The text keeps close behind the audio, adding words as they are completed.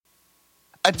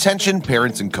Attention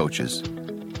parents and coaches.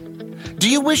 Do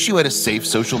you wish you had a safe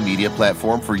social media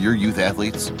platform for your youth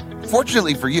athletes?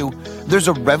 Fortunately for you, there's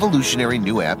a revolutionary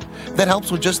new app that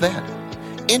helps with just that.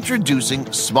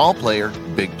 Introducing Small Player,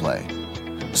 Big Play.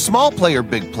 Small Player,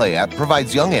 Big Play app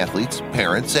provides young athletes,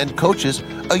 parents, and coaches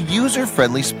a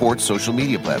user-friendly sports social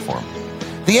media platform.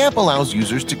 The app allows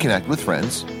users to connect with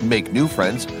friends, make new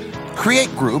friends, create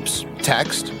groups,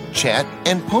 text, chat,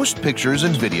 and post pictures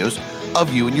and videos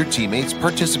of you and your teammates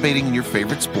participating in your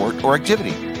favorite sport or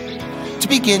activity. To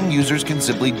begin, users can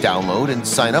simply download and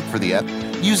sign up for the app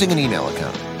using an email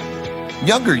account.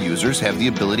 Younger users have the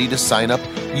ability to sign up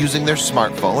using their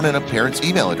smartphone and a parent's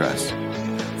email address.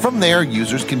 From there,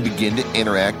 users can begin to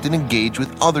interact and engage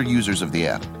with other users of the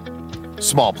app.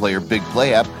 Small Player Big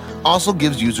Play app also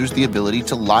gives users the ability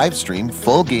to live stream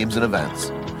full games and events.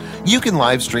 You can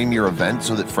live stream your event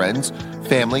so that friends,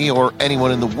 family, or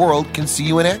anyone in the world can see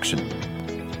you in action.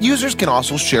 Users can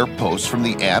also share posts from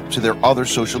the app to their other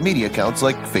social media accounts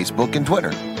like Facebook and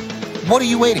Twitter. What are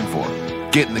you waiting for?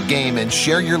 Get in the game and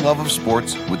share your love of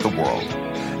sports with the world.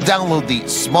 Download the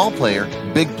Small Player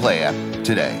Big Play app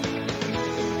today.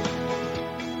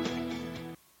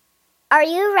 Are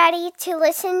you ready to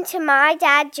listen to my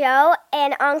dad Joe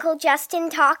and Uncle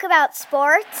Justin talk about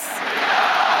sports?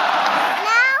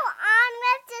 Now on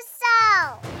with the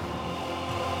show.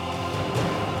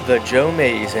 The Joe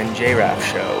Mays and J-Raff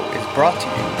Show is brought to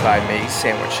you by Mays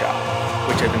Sandwich Shop,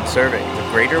 which have been serving the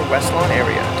greater West Lawn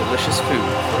area delicious food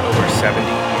for over 70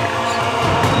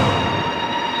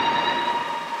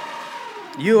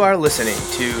 years. You are listening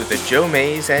to the Joe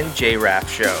Mays and J-Raff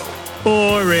Show.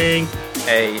 Boring.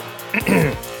 A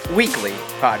weekly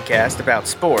podcast about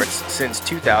sports since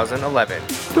 2011.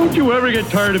 Don't you ever get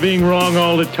tired of being wrong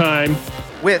all the time?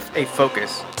 With a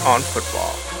focus on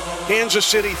football. Kansas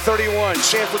City 31,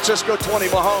 San Francisco 20.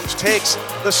 Mahomes takes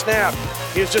the snap.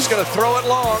 He is just going to throw it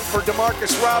long for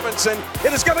Demarcus Robinson.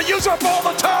 It is going to use up all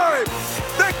the time.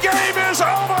 The game is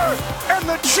over, and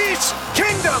the Chiefs'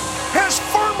 kingdom has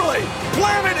firmly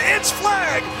planted its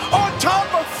flag on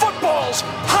top of football's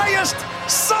highest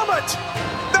summit.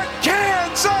 The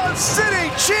Kansas City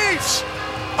Chiefs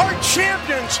are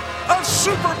champions of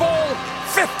Super Bowl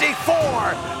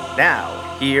 54. Now,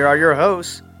 here are your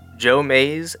hosts, Joe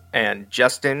Mays and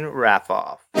Justin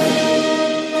Raffoff.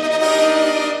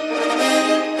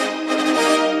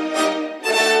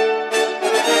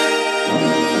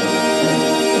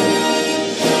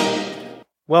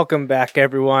 Welcome back,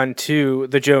 everyone, to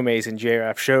the Joe Mays and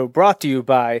J-Raff Show, brought to you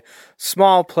by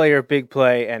Small Player Big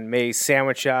Play and Mays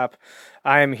Sandwich Shop.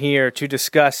 I am here to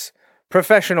discuss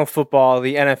professional football,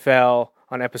 the NFL,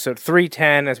 on episode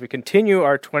 310 as we continue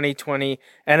our 2020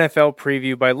 NFL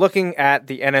preview by looking at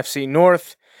the NFC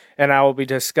North, and I will be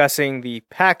discussing the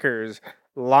Packers,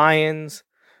 Lions,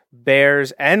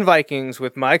 Bears, and Vikings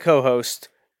with my co-host,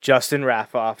 Justin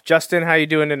Raffoff. Justin, how you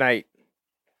doing tonight?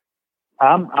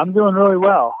 I'm doing really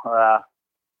well.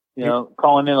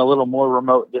 Calling in a little more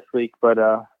remote this week, but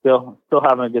still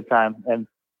having a good time. And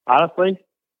honestly,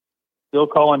 still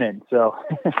calling in. So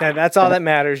and that's all that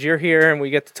matters. You're here, and we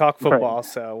get to talk football. Right.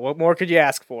 So what more could you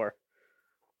ask for?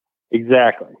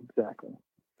 Exactly.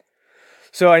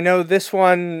 So I know this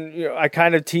one, I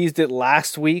kind of teased it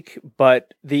last week,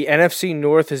 but the NFC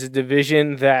North is a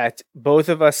division that both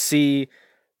of us see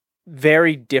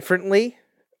very differently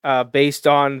based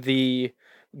on the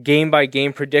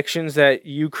game-by-game predictions that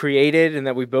you created and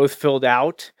that we both filled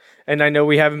out. And I know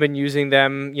we haven't been using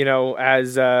them,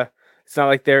 as it's not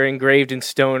like they're engraved in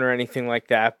stone or anything like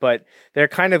that, but they're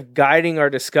kind of guiding our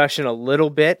discussion a little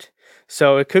bit.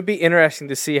 So it could be interesting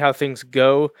to see how things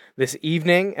go this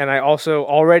evening. And I also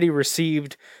already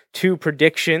received 2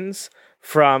 predictions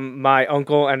from my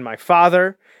uncle and my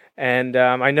father. And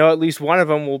I know at least one of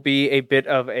them will be a bit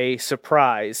of a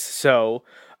surprise. So,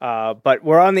 but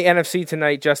we're on the NFC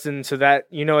tonight, Justin. So that,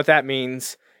 you know what that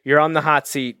means. You're on the hot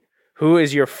seat. Who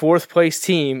is your 4th place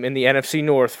team in the NFC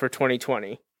North for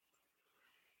 2020?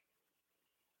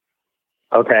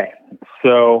 Okay,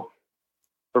 so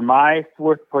for my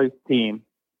 4th place team,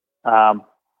 I'm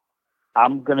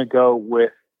going to go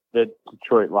with the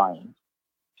Detroit Lions.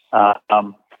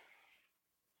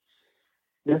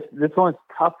 This one's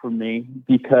tough for me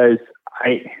because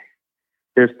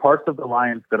there's parts of the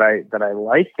Lions that I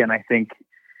like, and I think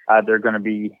they're going to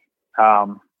be.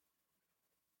 Well,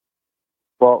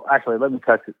 actually, let me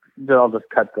cut it. I'll just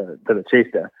cut to the chase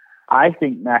there. I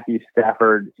think Matthew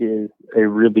Stafford is a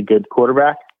really good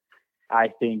quarterback. I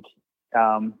think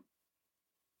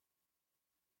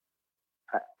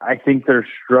they're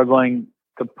struggling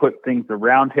to put things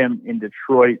around him in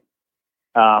Detroit,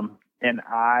 and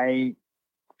I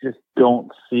just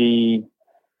don't see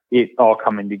it all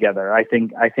coming together. I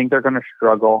think they're going to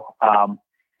struggle.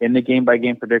 In the game by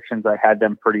game predictions, I had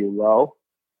them pretty low,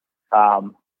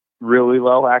 really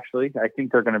low actually. I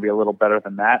think they're going to be a little better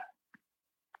than that.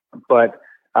 But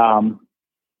to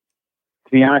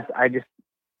be honest, I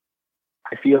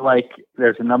feel like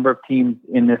there's a number of teams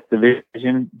in this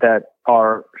division that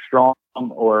are strong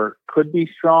or could be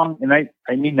strong, and I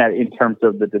mean that in terms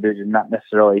of the division, not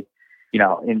necessarily,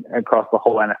 in across the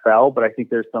whole NFL. But I think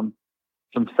there's some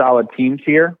solid teams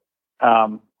here,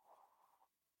 and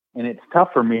it's tough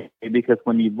for me because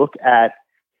when you look at,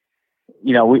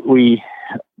 we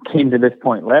came to this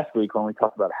point last week when we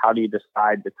talked about how do you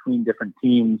decide between different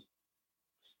teams,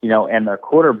 and their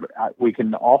quarterback. We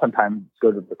can oftentimes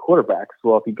go to the quarterbacks.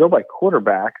 Well, if you go by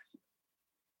quarterbacks,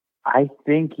 I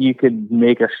think you could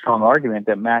make a strong argument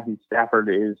that Matthew Stafford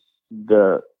is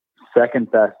the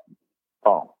second best.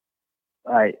 Oh,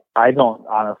 I don't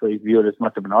honestly view it as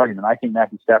much of an argument. I think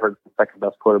Matthew Stafford is the second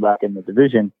best quarterback in the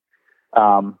division.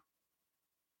 But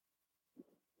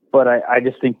I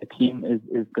just think the team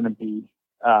is going to be,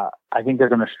 I think they're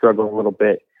going to struggle a little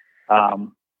bit.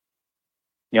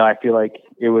 I feel like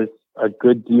it was a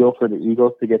good deal for the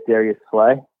Eagles to get Darius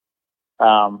Slay.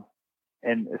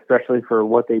 And especially for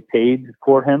what they paid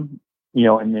for him,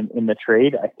 in the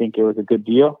trade, I think it was a good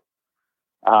deal.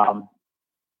 I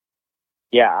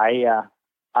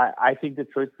think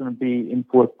Detroit's going to be in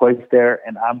fourth place there,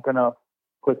 and I'm going to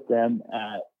put them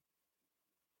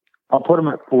I'll put them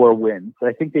at 4 wins.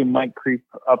 I think they might creep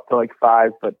up to like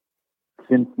 5, but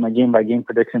since my game by game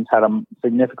predictions had them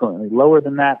significantly lower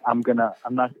than that, don't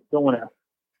want to,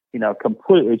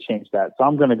 completely change that. So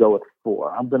I'm going to go with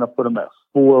 4. I'm going to put them at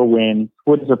 4 wins.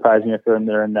 Wouldn't surprise me if they're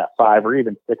in that 5 or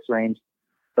even 6 range.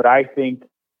 But I think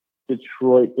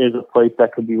Detroit is a place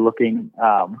that could be looking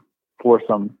for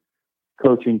some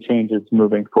coaching changes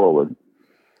moving forward.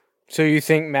 So you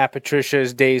think Matt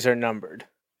Patricia's days are numbered?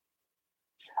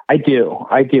 I do.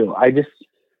 And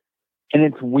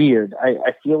it's weird.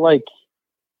 I feel like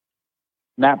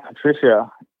Matt Patricia,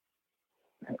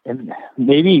 and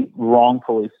maybe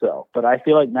wrongfully so, but I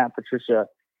feel like Matt Patricia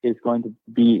is going to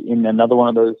be in another one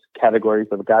of those categories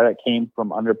of a guy that came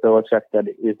from under Belichick that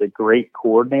is a great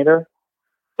coordinator,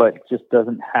 but just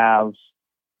doesn't have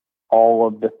all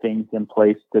of the things in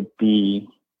place to be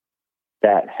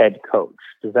that head coach.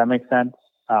 Does that make sense?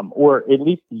 Or at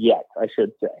least yet, I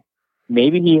should say.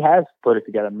 Maybe he has put it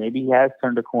together. Maybe he has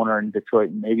turned a corner in Detroit,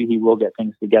 and maybe he will get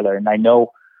things together. And I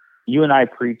know you and I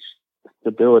preach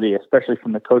stability, especially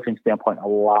from the coaching standpoint, a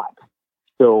lot.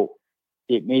 So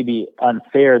it may be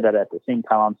unfair that at the same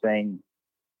time I'm saying,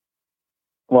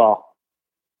 well,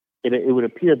 it would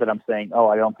appear that I'm saying,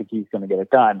 I don't think he's going to get it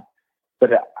done.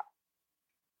 But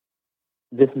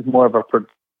this is more of a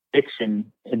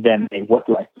prediction than a what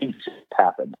do I think should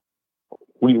happen.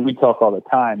 We talk all the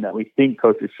time that we think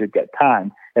coaches should get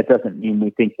time. That doesn't mean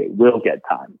we think they will get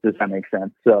time. Does that make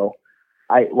sense? So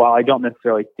while I don't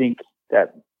necessarily think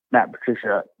that Matt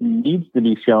Patricia needs to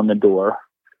be shown the door,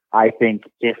 I think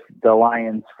if the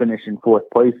Lions finish in 4th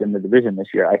place in the division this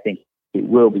year, I think he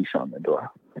will be shown the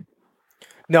door.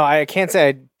 No, I can't say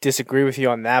I disagree with you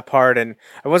on that part. And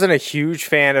I wasn't a huge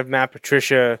fan of Matt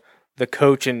Patricia, the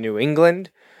coach in New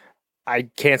England. I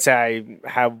can't say I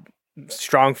have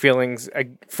strong feelings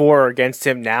for or against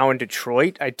him now in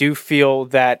Detroit. I do feel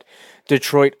that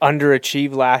Detroit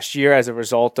underachieved last year as a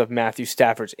result of Matthew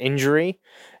Stafford's injury.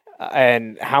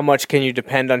 And how much can you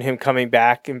depend on him coming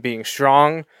back and being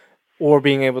strong or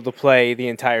being able to play the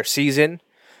entire season?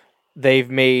 They've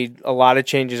made a lot of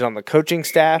changes on the coaching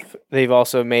staff. They've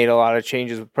also made a lot of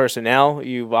changes with personnel.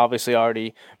 You've obviously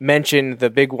already mentioned the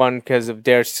big one because of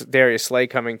Darius Slay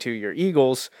coming to your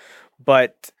Eagles.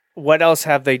 But what else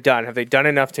have they done? Have they done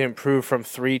enough to improve from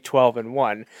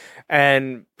 3-12-1?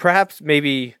 And perhaps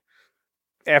maybe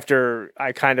after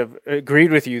I kind of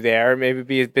agreed with you there, maybe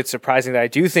be a bit surprising that I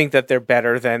do think that they're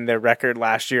better than their record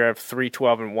last year of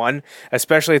 3-12-1,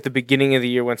 especially at the beginning of the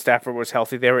year when Stafford was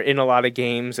healthy. They were in a lot of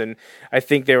games, and I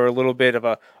think they were a little bit of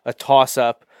a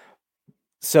toss-up,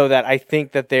 so that I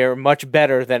think that they're much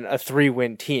better than a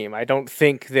 3-win team. I don't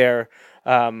think they're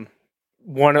one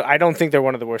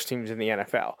of the worst teams in the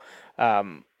NFL.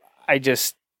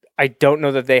 I don't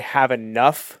know that they have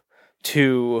enough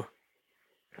to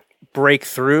break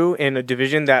through in a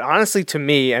division that, honestly, to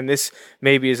me, and this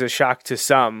maybe is a shock to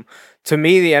some, to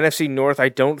me, the NFC North, I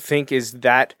don't think is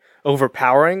that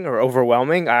overpowering or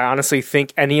overwhelming. I honestly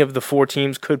think any of the 4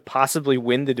 teams could possibly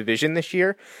win the division this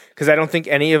year, because I don't think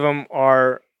any of them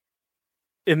are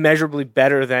immeasurably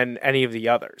better than any of the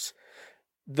others.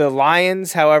 The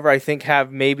Lions, however, I think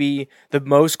have maybe the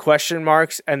most question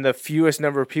marks and the fewest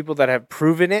number of people that have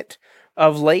proven it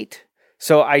of late.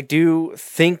 So I do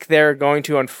think they're going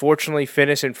to unfortunately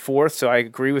finish in fourth. So I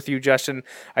agree with you, Justin.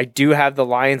 I do have the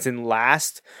Lions in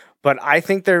last, but I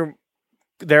think their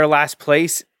last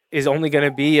place is only going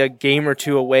to be a game or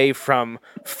two away from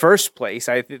first place.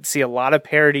 I see a lot of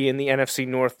parity in the NFC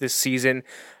North this season.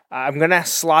 I'm going to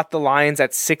slot the Lions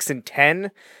at 6-10.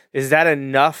 Is that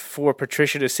enough for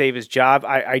Patricia to save his job?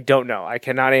 I don't know. I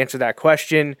cannot answer that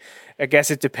question. I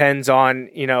guess it depends on,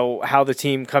 how the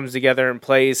team comes together and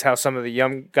plays, how some of the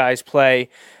young guys play.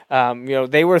 They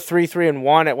were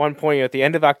 3-3-1 at one point at the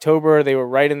end of October. They were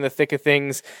right in the thick of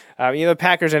things. The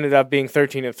Packers ended up being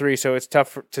 13-3, so it's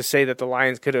tough to say that the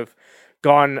Lions could have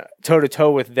gone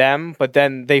toe-to-toe with them, but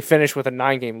then they finished with a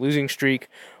 9-game losing streak,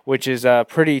 which is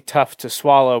pretty tough to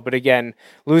swallow. But again,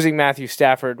 losing Matthew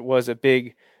Stafford was a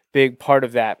big part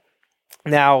of that.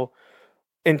 Now,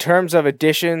 in terms of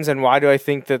additions and why do I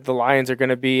think that the Lions are going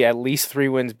to be at least 3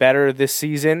 wins better this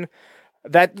season,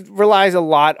 that relies a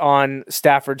lot on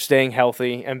Stafford staying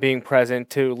healthy and being present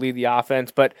to lead the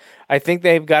offense. But I think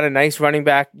they've got a nice running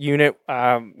back unit.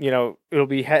 It'll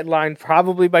be headlined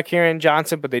probably by Kerryon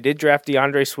Johnson, but they did draft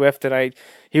DeAndre Swift, and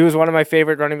he was one of my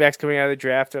favorite running backs coming out of the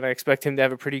draft, and I expect him to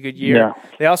have a pretty good year. Yeah.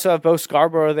 They also have Bo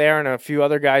Scarborough there and a few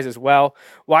other guys as well.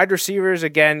 Wide receivers,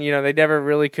 again, they never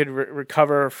really could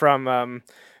recover from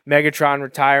Megatron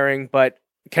retiring, but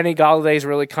Kenny Galladay's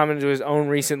really come into his own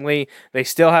recently. They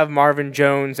still have Marvin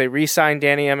Jones. They re-signed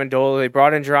Danny Amendola. They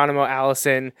brought in Geronimo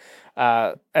Allison,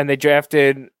 and they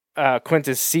drafted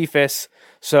Quintus Cephas.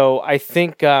 So I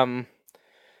think, they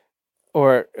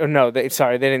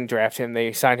didn't draft him.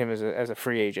 They signed him as a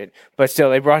free agent. But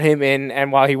still, they brought him in,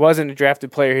 and while he wasn't a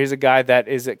drafted player, he's a guy that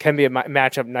can be a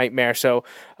matchup nightmare. So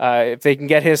if they can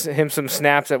get him some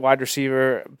snaps at wide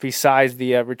receiver besides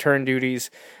the return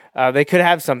duties, they could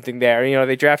have something there.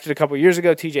 They drafted a couple years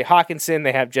ago TJ Hawkinson.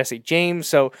 They have Jesse James.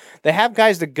 So they have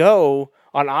guys to go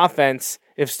on offense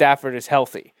if Stafford is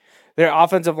healthy. Their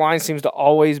offensive line seems to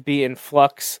always be in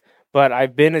flux, but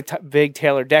I've been a big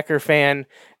Taylor Decker fan,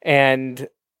 and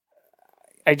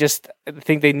I just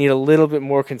think they need a little bit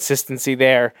more consistency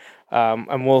there,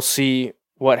 and we'll see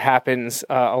what happens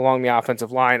along the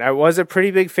offensive line. I was a pretty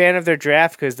big fan of their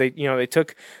draft because they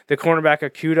took the cornerback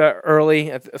Okudah early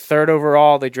at third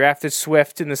overall. They drafted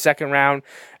Swift in the second round,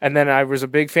 and then I was a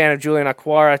big fan of Julian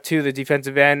Okwara too, the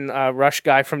defensive end rush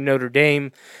guy from Notre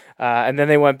Dame. And then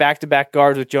they went back-to-back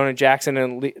guards with Jonah Jackson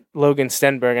and Logan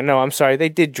Stenberg. And no, I'm sorry, they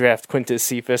did draft Quintus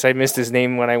Cephas. I missed his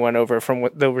name when I went over from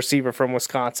the receiver from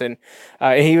Wisconsin.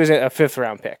 He was a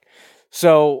fifth-round pick.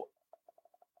 So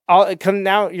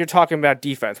now you're talking about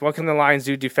defense. What can the Lions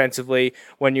do defensively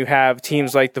when you have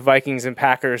teams like the Vikings and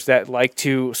Packers that like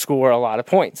to score a lot of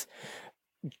points?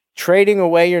 Trading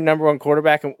away your number one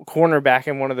cornerback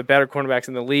and one of the better cornerbacks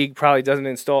in the league probably doesn't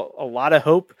install a lot of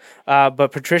hope.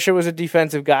 But Patricia was a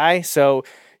defensive guy, so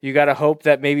you got to hope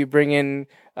that maybe bring in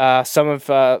some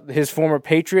of his former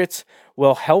Patriots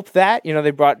will help that.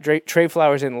 They brought Trey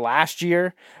Flowers in last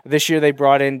year. This year they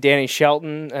brought in Danny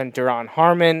Shelton and Duron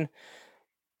Harmon.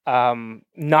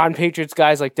 Non-Patriots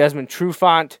guys like Desmond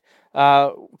Trufant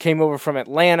came over from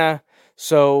Atlanta.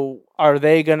 So are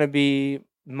they going to be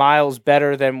miles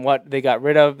better than what they got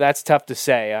rid of? That's tough to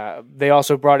say. They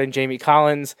also brought in Jamie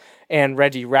Collins and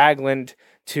Reggie Ragland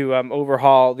to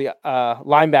overhaul the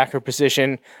linebacker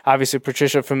position. Obviously,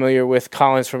 Patricia familiar with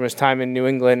Collins from his time in New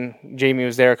England. Jamie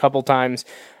was there a couple times.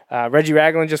 Reggie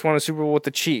Ragland just won a Super Bowl with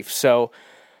the Chiefs. So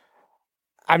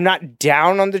I'm not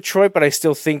down on Detroit, but I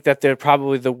still think that they're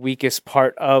probably the weakest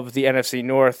part of the NFC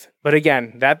North. But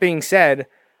again, that being said,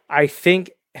 I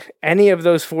think any of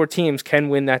those 4 teams can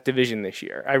win that division this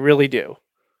year. I really do.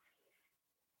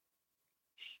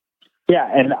 Yeah,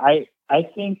 and I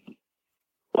think,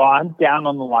 well, I'm down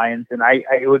on the Lions, and I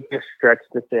would just stretch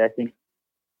to say I think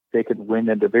they could win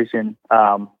the division.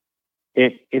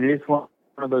 It is one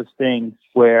of those things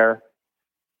where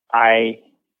I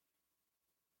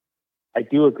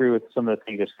do agree with some of the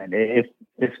things you're saying.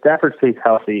 If Stafford stays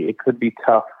healthy, it could be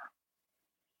tough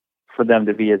for them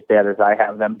to be as bad as I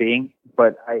have them being.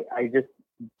 But I just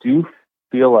do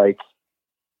feel like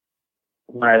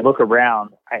when I look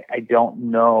around, I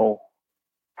don't know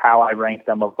how I rank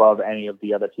them above any of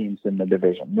the other teams in the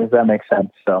division. Does that make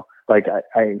sense? So, like,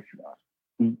 I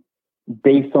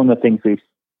based on the things we've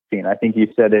seen, I think you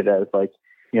said it as like,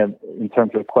 in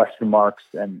terms of question marks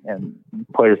and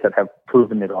players that have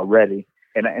proven it already.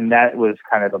 And that was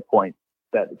kind of the point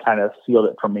that kind of sealed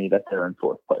it for me that they're in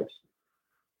 4th place.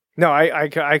 No,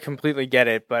 I completely get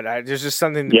it, but there's just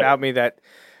something about me that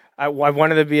I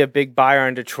wanted to be a big buyer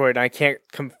in Detroit, and I can't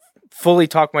fully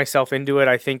talk myself into it.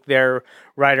 I think they're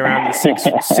right around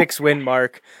the six win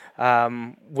mark.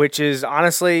 which is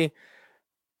honestly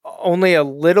only a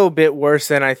little bit worse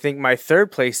than I think my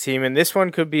third place team. And this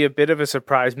one could be a bit of a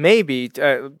surprise, maybe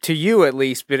to you at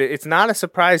least, but it's not a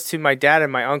surprise to my dad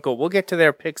and my uncle. We'll get to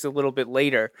their picks a little bit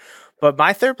later. But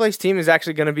my third place team is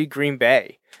actually going to be Green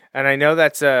Bay. And I know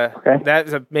that's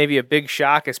maybe a big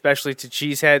shock, especially to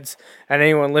cheeseheads and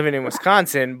anyone living in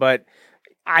Wisconsin, but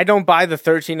I don't buy the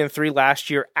 13-3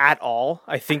 last year at all.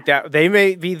 I think that they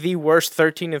may be the worst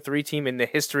 13-3 team in the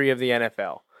history of the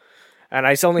NFL. And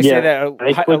I only say that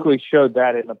they quickly showed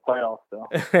that in the playoffs, though.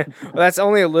 Well, that's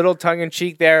only a little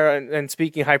tongue-in-cheek there, and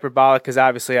speaking hyperbolic, because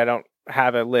obviously I don't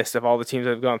have a list of all the teams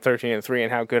that have gone 13-3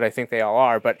 and how good I think they all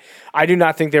are, but I do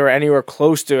not think they were anywhere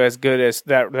close to as good as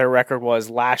that their record was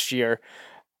last year.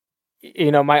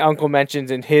 You know, my uncle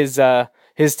mentions in his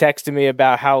text to me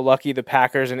about how lucky the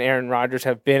Packers and Aaron Rodgers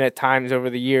have been at times over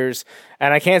the years,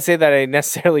 and I can't say that I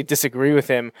necessarily disagree with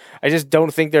him. I just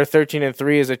don't think their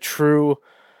 13-3 is a true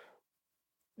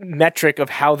metric of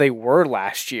how they were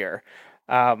last year.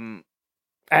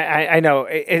 I know,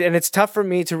 and it's tough for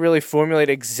me to really formulate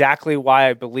exactly why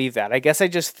I believe that. I guess I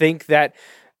just think that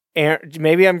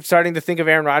maybe I'm starting to think of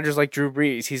Aaron Rodgers like Drew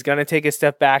Brees. He's going to take a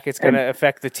step back. It's going to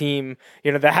affect the team.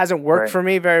 You know, that hasn't worked for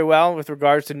me very well with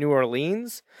regards to New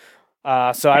Orleans.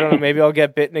 So I don't know. Maybe I'll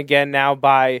get bitten again now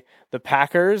by the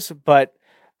Packers, but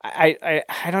I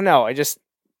don't know.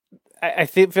 I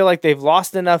feel like they've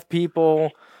lost enough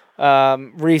people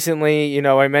recently. You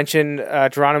know, I mentioned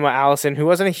Geronimo Allison, who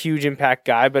wasn't a huge impact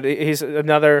guy, but he's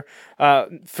another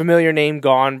familiar name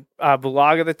gone.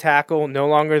 Bulaga, the tackle, no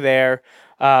longer there.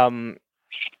 I'm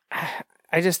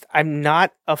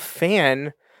not a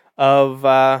fan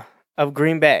of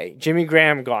Green Bay. Jimmy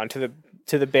Graham gone to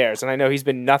the Bears, and I know he's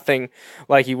been nothing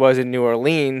like he was in New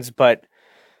Orleans, but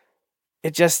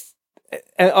it just.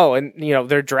 And you know,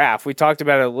 their draft, we talked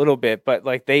about it a little bit, but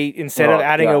like instead of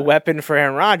adding a weapon for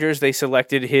Aaron Rodgers, they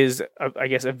selected his, I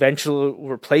guess, eventual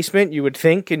replacement, you would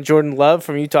think, in Jordan Love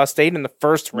from Utah State in the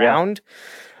first round.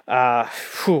 I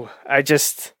don't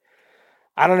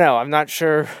know. I'm not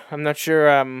sure.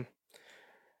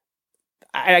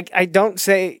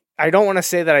 I don't want to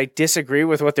say that I disagree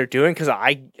with what they're doing, because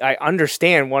I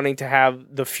understand wanting to have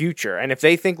the future. And if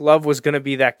they think Love was going to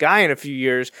be that guy in a few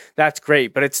years, that's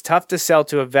great. But it's tough to sell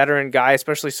to a veteran guy,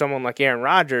 especially someone like Aaron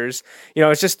Rodgers. You know,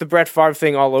 it's just the Brett Favre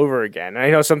thing all over again. And I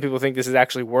know some people think this is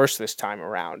actually worse this time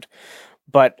around.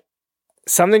 But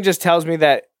something just tells me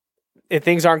that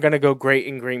things aren't going to go great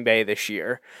in Green Bay this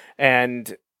year.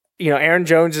 And you know, Aaron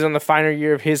Jones is on the final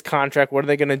year of his contract. What are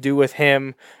they going to do with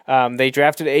him? They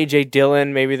drafted A.J.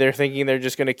 Dillon. Maybe they're thinking they're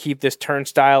just going to keep this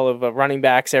turnstile of running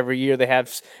backs every year.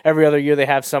 Every other year they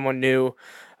have someone new.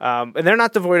 And they're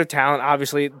not devoid of talent.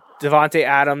 Obviously, Devontae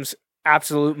Adams,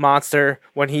 absolute monster.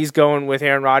 When he's going with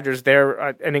Aaron Rodgers, they're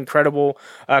an incredible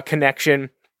connection.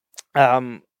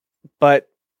 But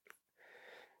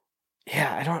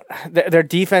yeah, their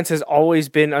defense has always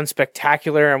been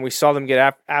unspectacular, and we saw them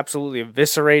get absolutely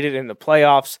eviscerated in the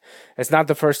playoffs. It's not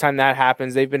the first time that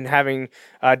happens. They've been having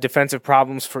defensive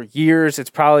problems for years. It's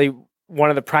probably one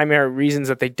of the primary reasons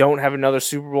that they don't have another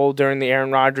Super Bowl during the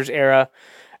Aaron Rodgers era.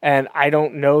 And I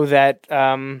don't know that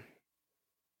I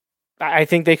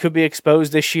think they could be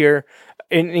exposed this year.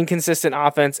 An inconsistent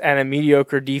offense and a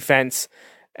mediocre defense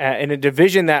in a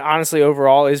division that honestly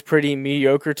overall is pretty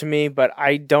mediocre to me, but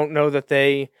I don't know that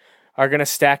they are going to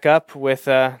stack up with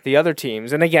the other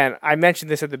teams. And again, I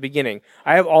mentioned this at the beginning.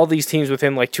 I have all these teams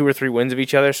within like 2 or 3 wins of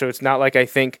each other, so it's not like I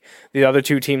think the other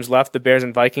 2 teams left, the Bears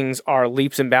and Vikings, are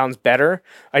leaps and bounds better.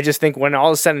 I just think when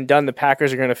all is said and done, the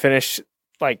Packers are going to finish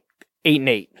like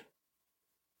 8-8.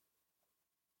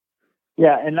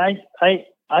 Yeah, and I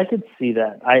could see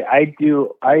that. I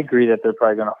agree that they're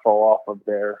probably going to fall off of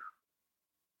their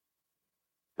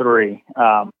 3.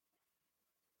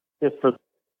 Just for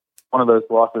one of those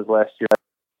losses last year,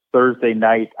 Thursday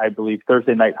night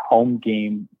home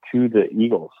game to the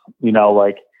Eagles. You know,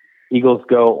 like Eagles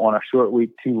go on a short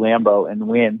week to Lambeau and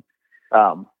win.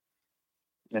 And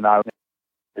obviously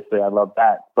I love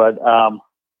that. But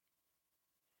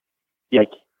the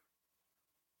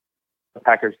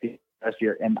Packers last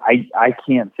year, and I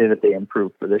can't say that they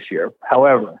improved for this year.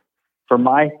 However, for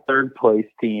my third place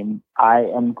team, I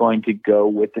am going to go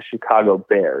with the Chicago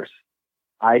Bears.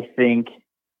 I think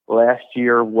last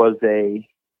year was I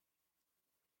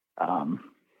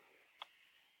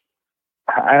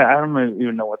don't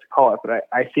even know what to call it, but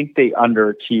I think they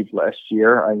underachieved last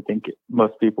year. I think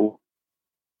most people.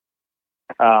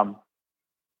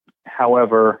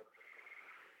 However,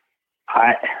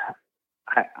 I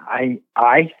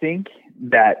think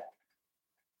that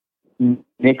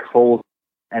Nick Foles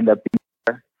end up being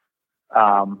there.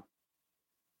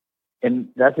 and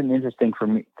that's an interesting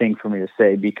thing for me to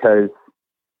say, because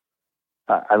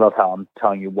I love how I'm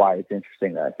telling you why it's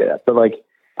interesting that I say that. But like,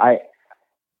 I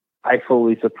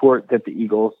fully support that the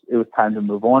Eagles, it was time to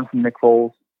move on from Nick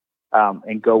Foles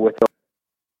and go with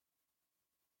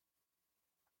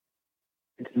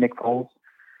Nick Foles.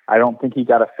 I don't think he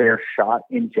got a fair shot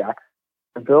in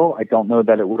Jacksonville. I don't know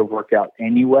that it would have worked out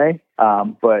anyway,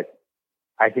 but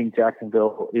I think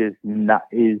Jacksonville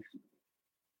is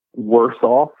worse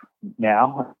off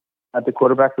now at the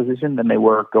quarterback position than they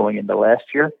were going into last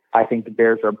year. I think the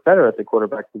Bears are better at the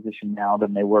quarterback position now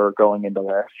than they were going into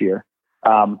last year.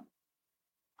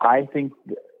 I think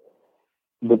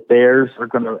the Bears are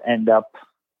going to end up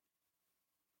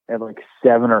at like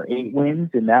 7 or 8 wins,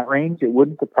 in that range. It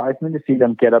wouldn't surprise me to see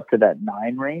them get up to that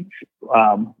 9 range,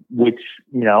 which,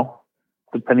 you know,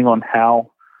 depending on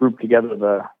how grouped together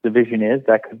the division is,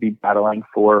 that could be battling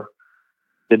for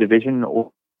the division.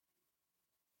 Or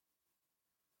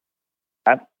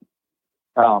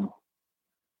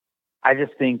I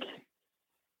just think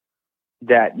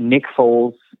that Nick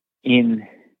Foles in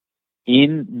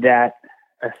that,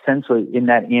 essentially in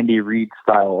that Andy Reid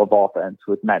style of offense,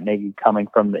 with Matt Nagy coming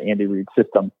from the Andy Reid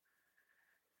system,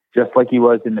 just like he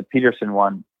was in the Peterson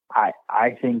one, I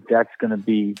think that's going to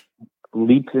be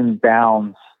leaps and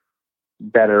bounds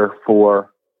better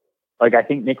for, like, I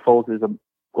think Nick Foles is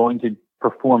going to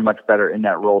perform much better in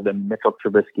that role than Mitchell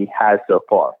Trubisky has so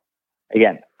far.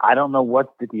 Again, I don't know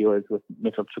what the deal is with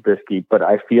Mitchell Trubisky, but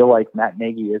I feel like Matt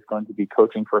Nagy is going to be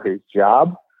coaching for his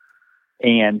job.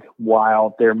 And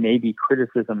while there may be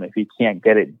criticism if he can't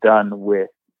get it done with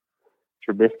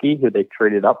Trubisky, who they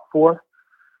traded up for,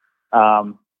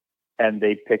 and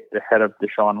they picked the head of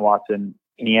Deshaun Watson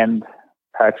and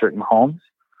Patrick Mahomes,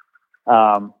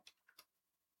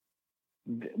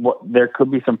 there could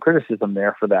be some criticism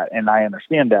there for that, and I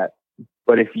understand that.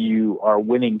 But if you are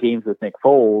winning games with Nick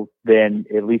Foles, then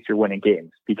at least you're winning games.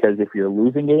 Because if you're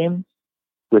losing games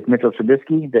with Mitchell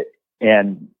Trubisky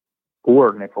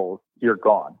or Nick Foles, you're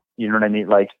gone. You know what I mean?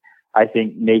 Like, I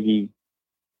think Nagy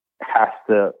has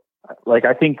to, like,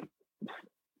 I think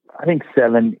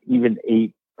 7, even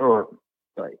 8, or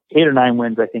 8 or 9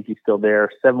 wins, I think he's still there.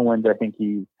 7 wins, I think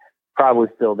he's probably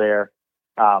still there.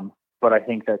 But I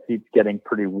think that seat's getting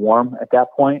pretty warm at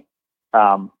that point.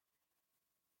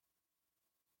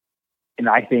 And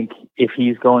I think if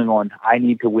he's going on, I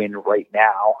need to win right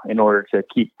now in order to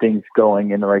keep things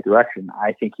going in the right direction,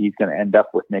 I think he's going to end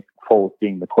up with Nick Foles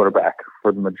being the quarterback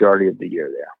for the majority of the year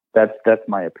there. That's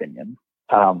my opinion.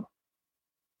 So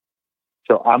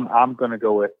I'm going to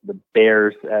go with the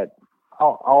Bears at,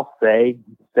 I'll say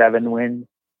 7 wins.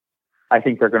 I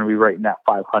think they're going to be right in that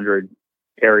 500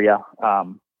 area.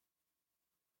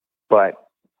 But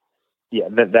yeah,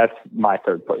 that's my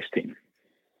third place team.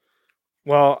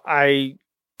 Well, I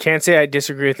can't say I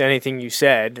disagree with anything you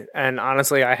said, and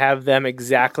honestly, I have them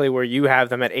exactly where you have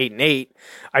them at 8-8.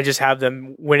 I just have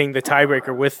them winning the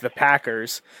tiebreaker with the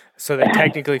Packers, so they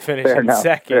technically finished in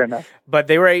second. But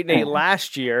they were 8-8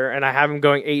 last year, and I have them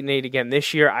going 8-8 again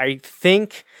this year. I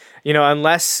think,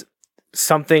 unless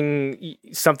something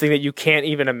that you can't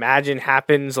even imagine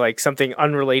happens, like something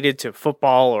unrelated to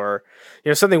football or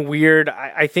something weird,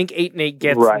 I think 8-8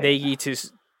 gets Nagy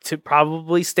to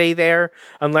probably stay there,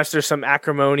 unless there's some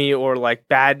acrimony or like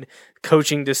bad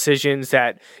coaching decisions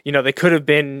that, they could have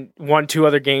been 1-2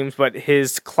 other games, but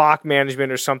his clock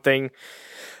management or something,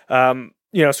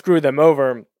 screwed them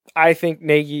over. I think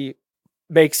Nagy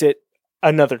makes it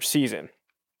another season.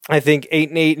 I think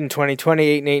 8-8 in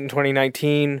 2020, 8-8 in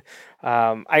 2019.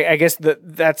 I guess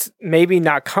that's maybe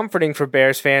not comforting for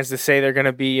Bears fans to say they're going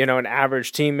to be, an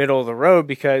average team, middle of the road,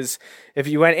 because if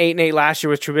you went 8-8 last year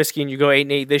with Trubisky and you go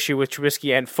 8-8 this year with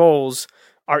Trubisky and Foles,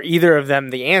 are either of them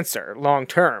the answer long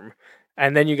term?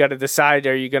 And then you got to decide: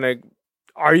 are you going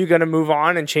to move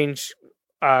on and change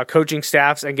coaching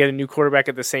staffs and get a new quarterback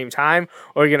at the same time,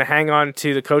 or are you going to hang on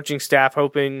to the coaching staff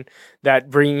hoping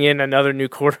that bringing in another new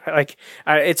quarterback?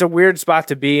 It's a weird spot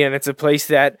to be, and it's a place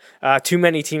that too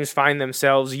many teams find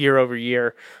themselves year over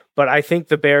year. But I think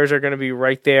the Bears are going to be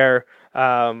right there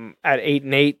at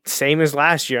 8-8, same as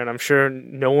last year, and I'm sure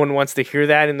no one wants to hear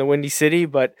that in the Windy City,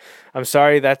 but I'm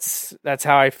sorry, that's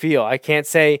how I feel. I can't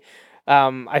say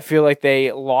I feel like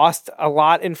they lost a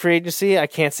lot in free agency. I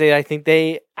can't say I think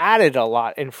they added a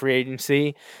lot in free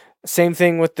agency. Same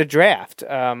thing with the draft.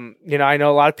 I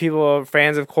know a lot of people are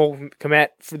fans of Cole Kmet,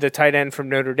 for the tight end from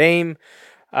Notre Dame,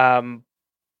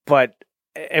 but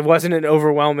it wasn't an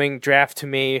overwhelming draft to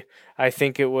me. I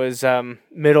think it was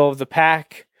middle of the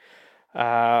pack.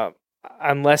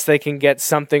 Unless they can get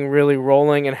something really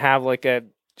rolling and have like a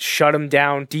shut him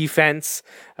down defense,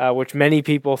 which many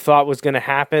people thought was going to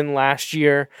happen last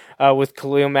year with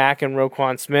Khalil Mack and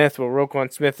Roquan Smith. Well,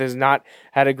 Roquan Smith has not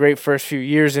had a great first few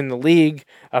years in the league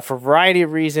for a variety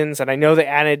of reasons, and I know they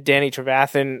added Danny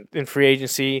Trevathan in free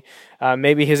agency.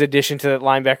 Maybe his addition to that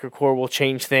linebacker core will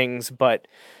change things, but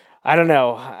I don't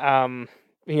know. I'm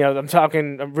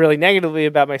talking really negatively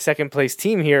about my second place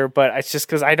team here, but it's just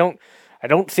because I don't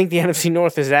think the NFC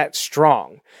North is that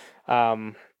strong.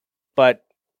 But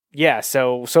yeah,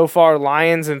 so far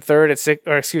Lions in fourth at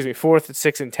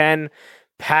 6-10,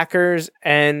 Packers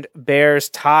and Bears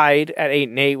tied at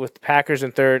 8-8 with the Packers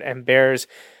in third and Bears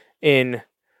in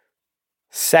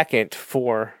second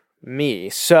for me.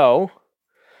 So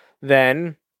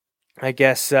then I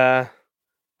guess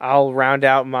I'll round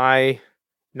out my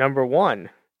number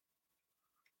one.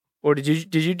 Or did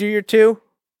you do your two?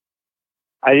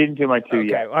 I didn't do my two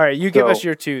yet. All right, give us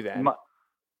your two then.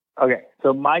 Okay,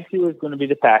 so my two is going to be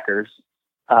the Packers.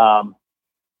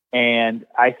 And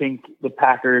I think the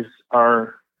Packers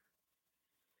are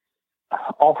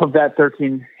off of that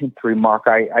 13-3 mark.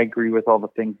 I agree with all the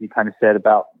things you kind of said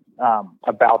about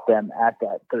them at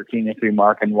that 13-3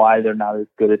 mark and why they're not as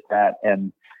good as that.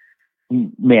 And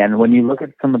man, when you look at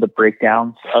some of the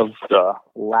breakdowns of the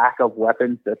lack of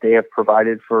weapons that they have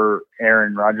provided for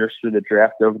Aaron Rodgers through the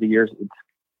draft over the years, it's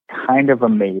kind of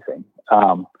amazing.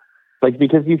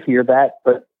 Because you hear that,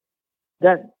 but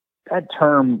that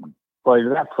term, like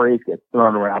that phrase gets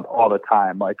thrown around all the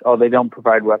time. Like, oh, they don't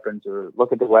provide weapons, or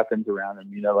look at the weapons around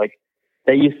them. Like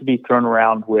that used to be thrown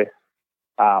around with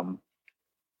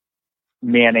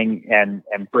Manning and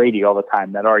Brady all the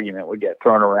time. That argument would get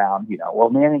thrown around.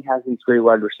 Well, Manning has these great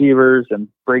wide receivers, and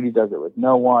Brady does it with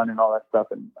no one, and all that stuff.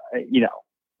 And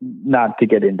not to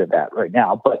get into that right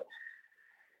now, but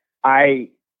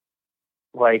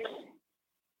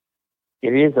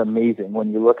it is amazing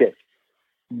when you look at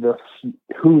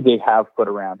who they have put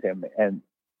around him,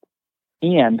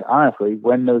 and honestly,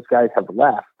 when those guys have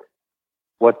left,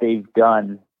 what they've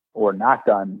done or not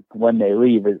done when they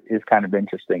leave is kind of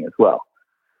interesting as well.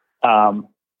 I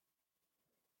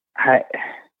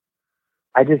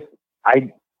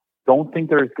don't think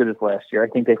they're as good as last year. I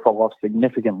think they fall off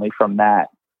significantly from that.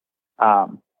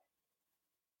 But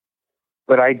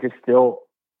I just still.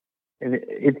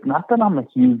 It's not that I'm a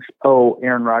huge,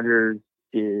 Aaron Rodgers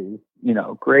is,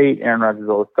 great. Aaron Rodgers,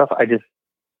 all this stuff.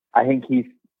 I think he's,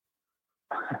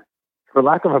 for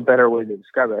lack of a better way to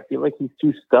describe it, I feel like he's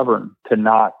too stubborn to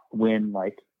not win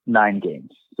like 9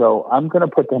 games. So I'm going to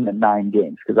put them at 9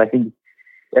 games because I think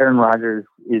Aaron Rodgers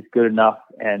is good enough,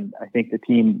 and I think the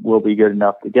team will be good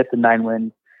enough to get the 9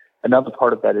 wins. Another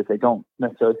part of that is I don't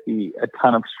necessarily see a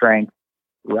ton of strength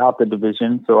throughout the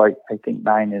division. So I think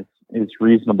 9 is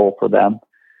reasonable for them.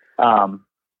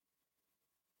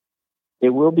 It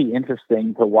will be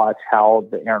interesting to watch how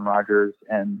the Aaron Rodgers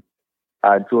and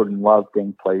Jordan Love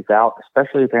thing plays out,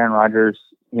 especially if Aaron Rodgers,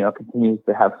 continues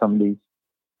to have some of these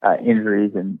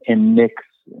injuries and nicks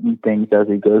and things as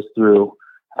he goes through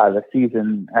the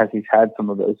season, as he's had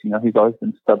some of those. He's always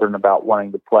been stubborn about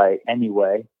wanting to play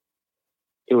anyway.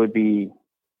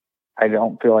 I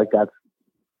don't feel like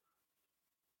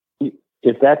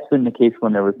if that's been the case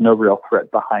when there was no real threat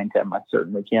behind him, I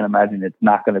certainly can't imagine it's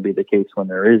not going to be the case when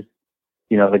there is,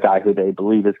 the guy who they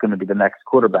believe is going to be the next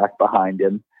quarterback behind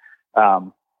him.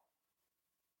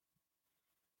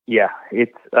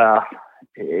 It's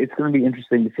going to be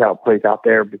interesting to see how it plays out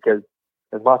there because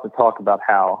there's lots of talk about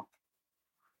how,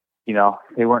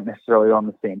 they weren't necessarily on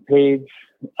the same page,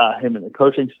 him and the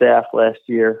coaching staff last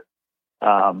year.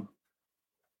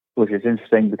 Which is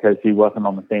interesting because he wasn't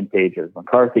on the same page as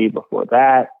McCarthy before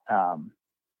that.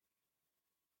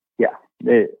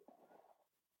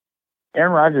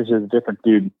 Aaron Rodgers is a different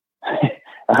dude.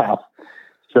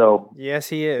 So yes,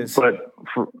 he is.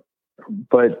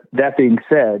 But that being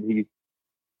said,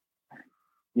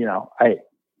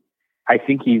 I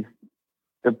think he's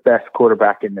the best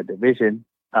quarterback in the division.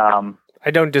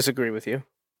 I don't disagree with you.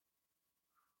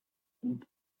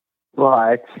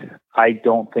 Well, I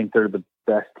don't think they're the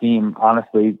best team,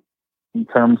 honestly, in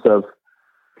terms of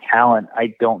talent.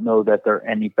 I don't know that they're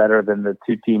any better than the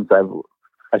two teams I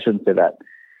shouldn't say that.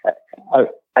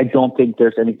 I don't think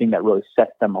there's anything that really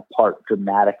sets them apart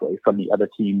dramatically from the other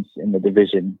teams in the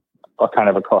division, kind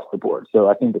of across the board. So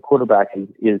I think the quarterback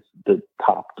is the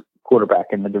top quarterback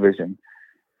in the division,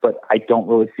 but I don't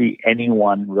really see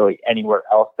anyone really anywhere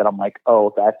else that I'm like,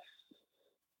 oh, that's,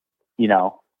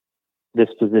 this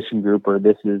position group or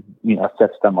this is,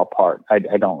 sets them apart. I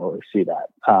don't really see that.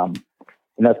 And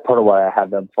that's part of why I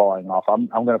have them falling off. I'm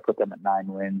going to put them at 9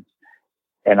 wins.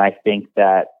 And I think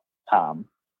that,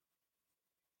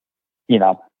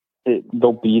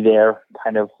 they'll be there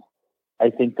kind of. I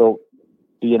think they'll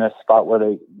be in a spot where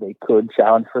they could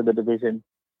challenge for the division.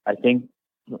 I think,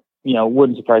 it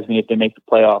wouldn't surprise me if they make the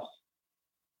playoffs.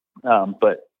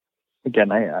 But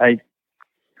again, I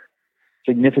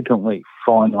significantly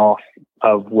falling off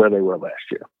of where they were last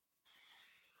year.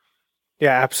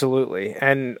 Yeah, absolutely.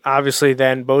 And obviously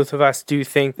then both of us do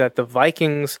think that the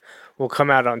Vikings will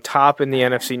come out on top in the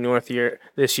NFC North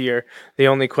this year. The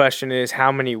only question is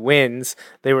how many wins.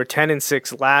 They were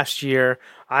 10-6 last year.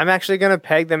 I'm actually going to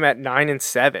peg them at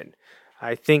 9-7.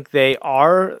 I think they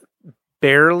are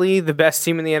barely the best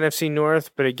team in the NFC North,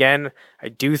 but again, I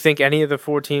do think any of the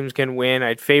four teams can win.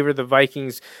 I'd favor the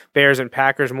Vikings, Bears, and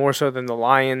Packers more so than the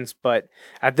Lions, but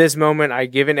at this moment, I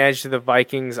give an edge to the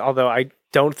Vikings, although I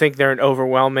don't think they're an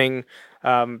overwhelming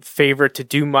favorite to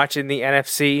do much in the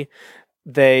NFC.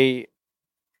 They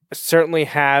certainly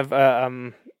have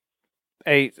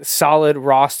a solid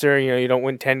roster. You don't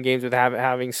win 10 games without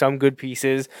having some good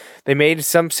pieces. They made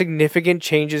some significant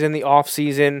changes in the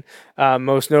offseason,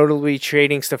 most notably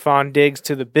trading Stephon Diggs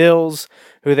to the Bills,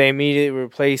 who they immediately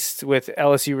replaced with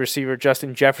LSU receiver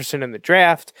Justin Jefferson in the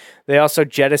draft. They also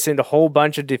jettisoned a whole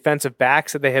bunch of defensive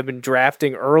backs that they have been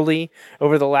drafting early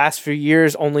over the last few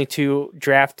years, only to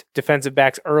draft defensive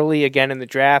backs early again in the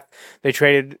draft. They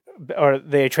traded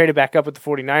back up with the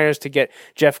 49ers to get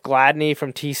Jeff Gladney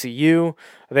from TCU.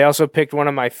 They also picked one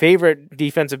of my favorite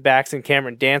defensive backs in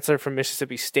Cameron Dantzler from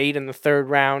Mississippi State in the third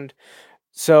round.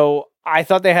 So I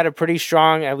thought they had a pretty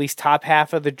strong, at least top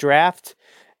half of the draft.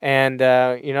 And,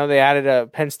 they added a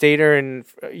Penn Stater and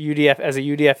UDF as a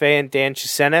UDFA and Dan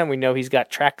Chisena, and we know he's got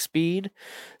track speed.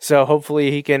 So hopefully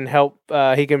he can help,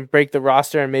 he can break the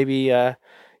roster and maybe,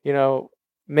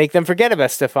 make them forget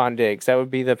about Stephon Diggs. That would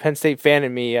be the Penn State fan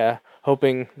in me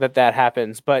hoping that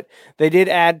happens. But they did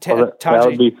add Tajay. That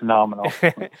would be phenomenal.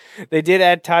 They did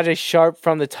add Tajay Sharp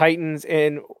from the Titans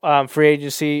in free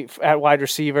agency at wide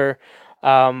receiver.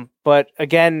 But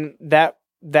again, that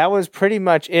was pretty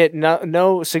much it.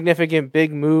 No significant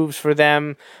big moves for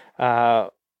them.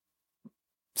 So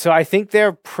I think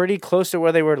they're pretty close to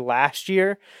where they were last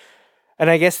year. And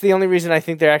I guess the only reason I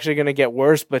think they're actually going to get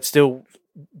worse, but still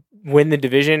win the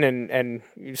division and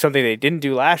something they didn't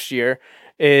do last year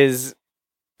is,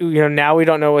 now we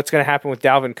don't know what's going to happen with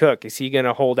Dalvin Cook. Is he going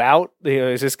to hold out?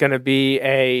 Is this going to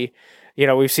be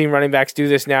we've seen running backs do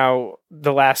this now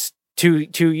the last two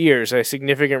years. A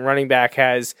significant running back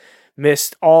has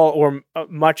missed all or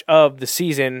much of the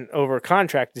season over a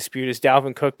contract dispute. Is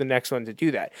Dalvin Cook the next one to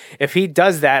do that? If he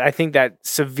does that, I think that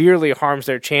severely harms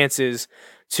their chances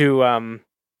to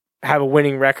have a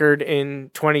winning record in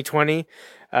 2020.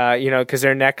 Because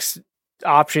their next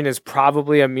option is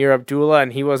probably Amir Abdullah,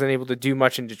 and he wasn't able to do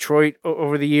much in Detroit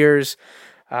over the years.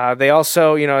 They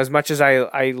also, as much as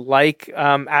I like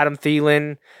Adam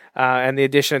Thielen and the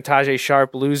addition of Tajay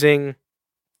Sharp, losing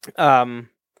Stephon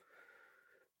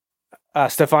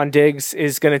Diggs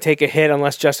is going to take a hit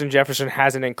unless Justin Jefferson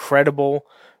has an incredible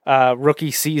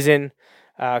rookie season.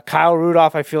 Kyle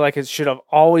Rudolph, I feel like it should have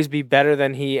always be better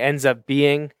than he ends up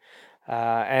being.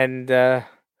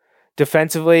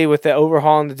 Defensively, with the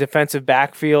overhaul in the defensive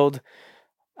backfield,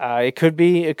 it could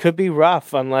be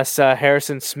rough unless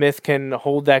Harrison Smith can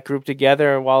hold that group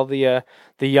together while the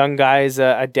young guys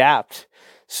adapt.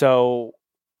 So,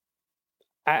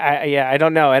 I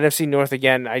don't know. NFC North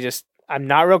again. I'm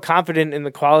not real confident in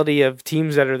the quality of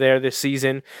teams that are there this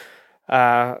season,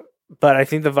 but I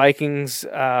think the Vikings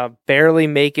barely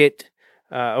make it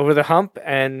over the hump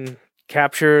and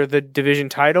capture the division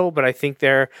title, but I think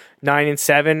they're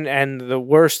 9-7 and the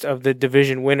worst of the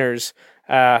division winners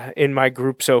in my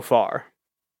group so far.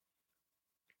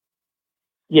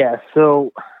 Yeah,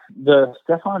 so the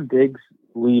Stephon Diggs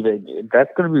leaving,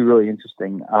 that's going to be really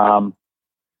interesting. I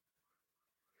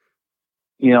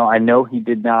know he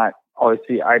did not always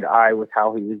see eye to eye with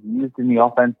how he was used in the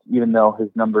offense, even though his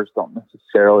numbers don't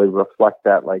necessarily reflect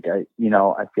that.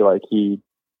 I feel like he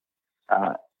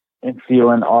and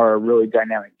Thielen are a really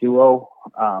dynamic duo.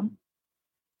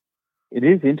 It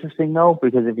is interesting though,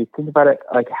 because if you think about it,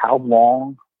 how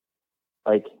long,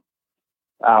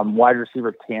 wide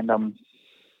receiver tandems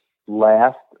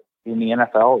last in the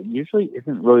NFL usually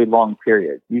isn't really long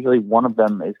periods. Usually one of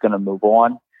them is going to move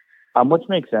on, which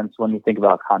makes sense when you think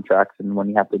about contracts and when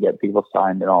you have to get people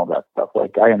signed and all that stuff.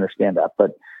 I understand that,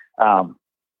 but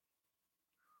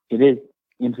it is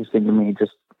interesting to me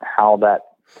just how that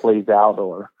plays out,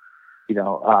 or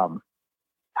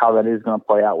how that is going to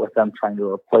play out with them trying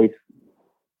to replace,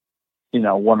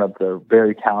 one of the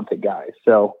very talented guys.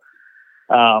 So,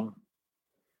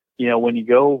 when you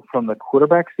go from the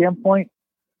quarterback standpoint,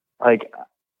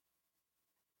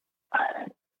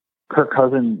 Kirk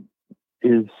Cousins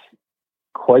is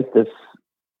quite this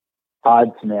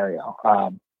odd scenario.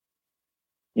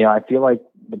 I feel like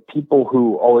the people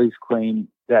who always claim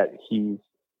that he's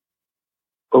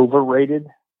overrated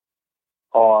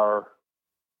are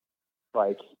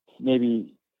like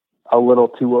maybe a little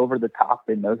too over the top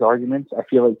in those arguments. I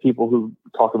feel like people who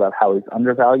talk about how he's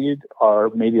undervalued are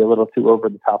maybe a little too over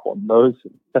the top on those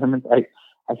sentiments.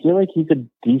 I feel like he's a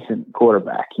decent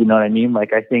quarterback. You know what I mean?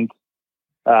 Like, I think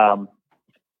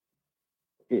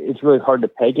it's really hard to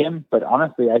peg him, but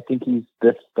honestly, I think he's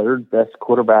the third best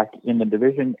quarterback in the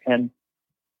division. And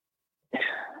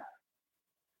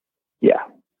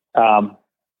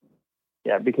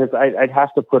because I'd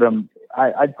have to put him,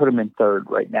 I'd put him in third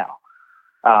right now,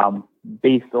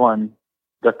 based on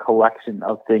the collection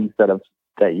of things that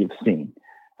you've seen,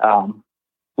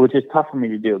 which is tough for me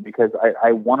to do because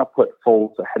I want to put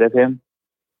Foles ahead of him.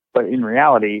 But in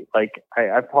reality, like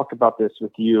I've talked about this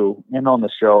with you and on the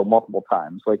show multiple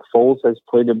times, like Foles has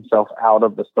played himself out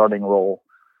of the starting role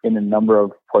in a number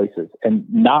of places. And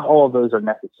not all of those are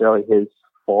necessarily his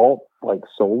fault, like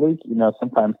solely.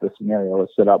 Sometimes the scenario was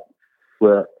set up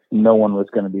where no one was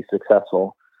going to be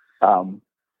successful.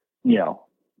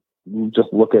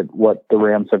 Just look at what the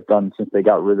Rams have done since they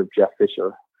got rid of Jeff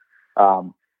Fisher.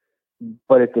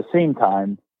 But at the same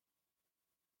time,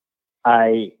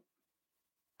 I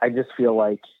just feel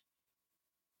like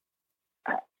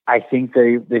I think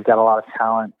they've got a lot of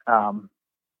talent. I'm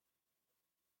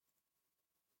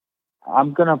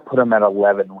going to put them at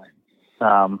 11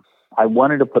 wins. I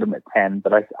wanted to put them at 10,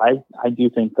 but I do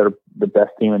think they're the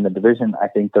best team in the division. I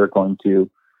think they're going to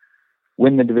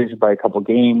win the division by a couple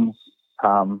games.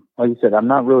 Like you said, I'm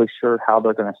not really sure how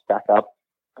they're going to stack up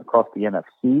across the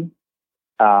NFC.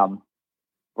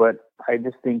 But I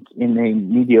just think in a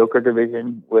mediocre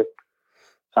division with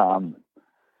the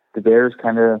Bears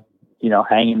kind of,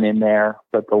 hanging in there,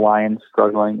 but the Lions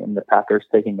struggling and the Packers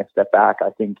taking a step back,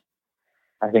 I think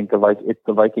it's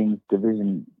the Vikings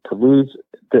division to lose.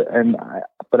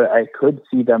 But I could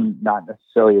see them not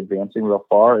necessarily advancing real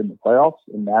far in the playoffs,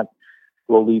 and that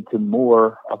will lead to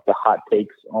more of the hot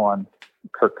takes on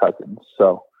Kirk Cousins.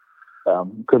 So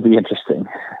could be interesting.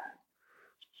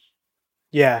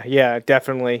 Yeah,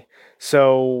 definitely.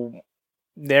 So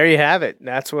there you have it.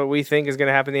 That's what we think is going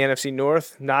to happen in the NFC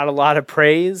North. Not a lot of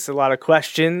praise, a lot of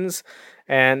questions,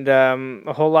 and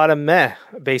a whole lot of meh,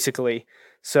 basically.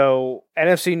 So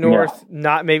NFC North,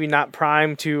 not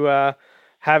primed to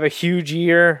have a huge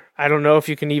year. I don't know if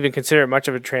you can even consider it much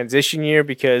of a transition year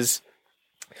because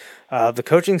the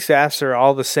coaching staffs are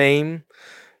all the same.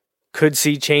 Could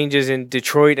see changes in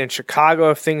Detroit and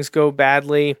Chicago if things go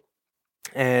badly.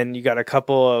 And you got a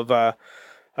couple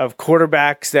of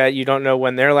quarterbacks that you don't know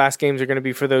when their last games are going to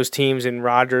be for those teams in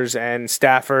Rodgers and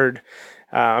Stafford.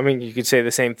 You could say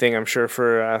the same thing, I'm sure,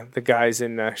 for the guys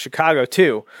in Chicago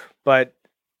too. But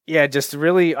yeah, just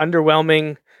really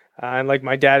underwhelming. And like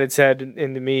my dad had said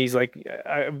into me, he's like,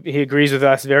 he agrees with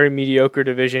us, very mediocre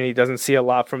division. He doesn't see a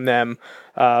lot from them.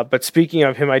 But speaking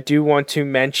of him, I do want to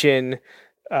mention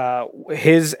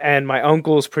his and my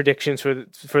uncle's predictions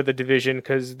for the division,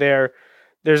 because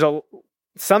there's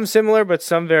some similar, but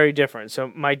some very different.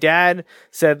 So my dad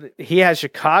said he has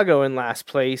Chicago in last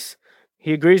place.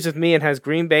 He agrees with me and has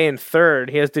Green Bay in third.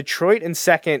 He has Detroit in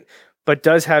second, but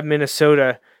does have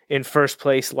Minnesota in first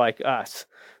place like us.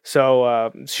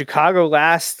 So Chicago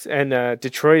last and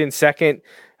Detroit in second.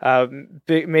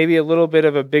 Maybe a little bit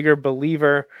of a bigger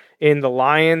believer in the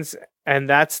Lions, and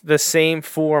that's the same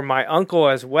for my uncle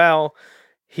as well.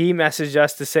 He messaged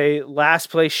us to say last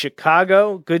place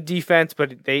Chicago, good defense,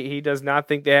 but he does not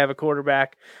think they have a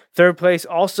quarterback. Third place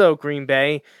also Green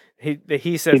Bay.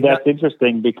 He says that's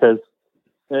interesting because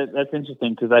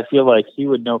I feel like he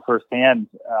would know firsthand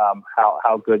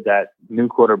how good that new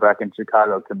quarterback in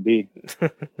Chicago can be.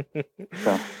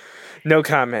 So. No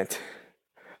comment.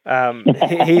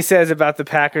 He says about the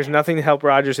Packers, nothing to help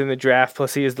Rodgers in the draft.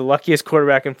 Plus, he is the luckiest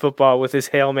quarterback in football with his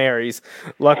Hail Marys.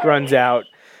 Luck runs out.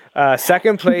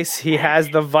 Second place, he has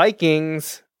the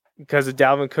Vikings because of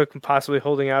Dalvin Cook possibly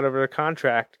holding out over their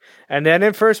contract. And then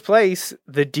in first place,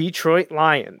 the Detroit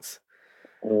Lions.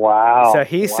 Wow. So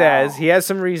he says, he has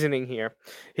some reasoning here.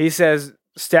 He says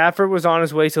Stafford was on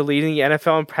his way to leading the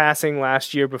NFL in passing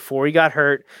last year before he got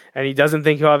hurt, and he doesn't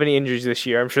think he'll have any injuries this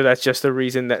year. I'm sure that's just the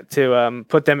reason to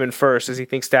put them in first, as he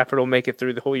thinks Stafford will make it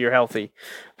through the whole year healthy.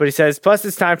 But he says, plus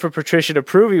it's time for Patricia to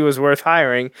prove he was worth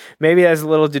hiring. Maybe it has a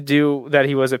little to do that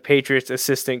he was a Patriots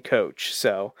assistant coach.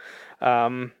 So,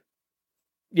 I'm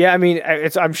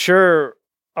sure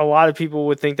a lot of people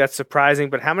would think that's surprising,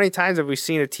 but how many times have we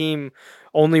seen a team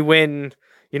only win,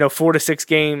 4 to 6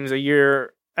 games a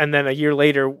year, and then a year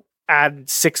later add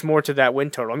 6 more to that win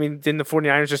total. I mean, didn't the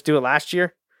 49ers just do it last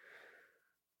year?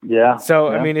 Yeah.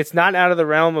 So, yeah. I mean, it's not out of the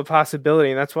realm of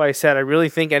possibility. And that's why I said I really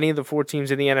think any of the 4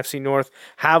 teams in the NFC North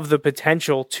have the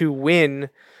potential to win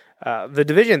the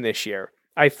division this year.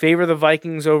 I favor the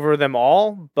Vikings over them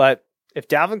all, but if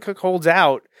Dalvin Cook holds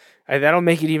out, that'll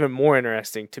make it even more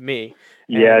interesting to me.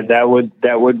 Yeah, And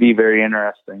that would be very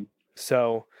interesting.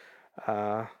 so,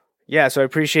 so I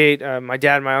appreciate my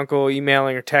dad and my uncle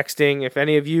emailing or texting. If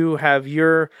any of you have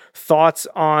your thoughts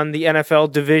on the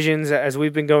NFL divisions as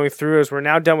we've been going through, as we're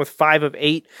now done with 5 of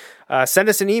 8, send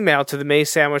us an email to the Mays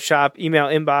Sandwich Shop email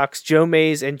inbox,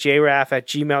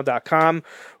 joemaysandjraff@gmail.com,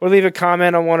 or leave a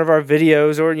comment on one of our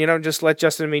videos, or, just let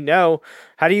Justin and me know,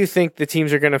 how do you think the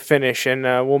teams are going to finish? And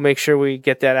we'll make sure we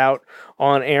get that out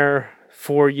on air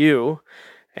for you.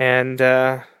 And,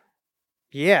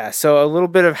 so a little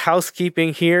bit of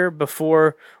housekeeping here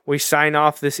before we sign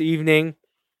off this evening.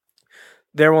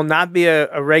 There will not be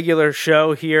a regular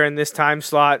show here in this time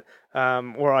slot,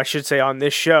 or I should say on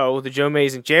this show, the Joe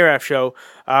Mays and J-Raff show,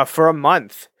 for a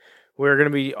month. We're going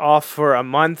to be off for a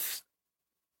month.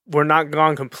 We're not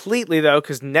gone completely, though,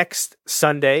 because next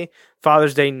Sunday,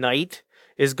 Father's Day night,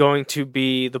 is going to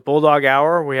be the Bulldog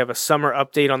Hour. We have a summer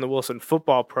update on the Wilson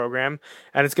football program,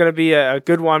 and it's going to be a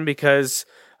good one because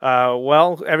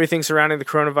everything surrounding the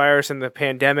coronavirus and the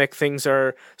pandemic, things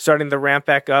are starting to ramp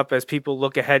back up as people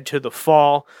look ahead to the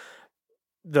fall.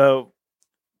 The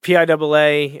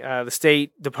PIAA, the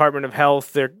State Department of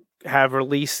Health, they have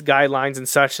released guidelines and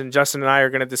such, and Justin and I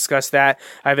are going to discuss that.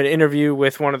 I have an interview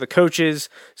with one of the coaches,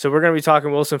 so we're going to be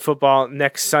talking Wilson football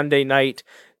next Sunday night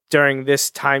during this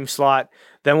time slot.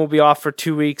 Then we'll be off for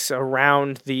 2 weeks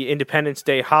around the Independence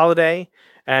Day holiday,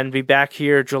 and be back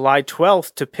here July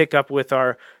 12th to pick up with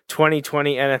our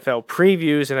 2020 NFL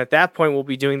previews. And at that point, we'll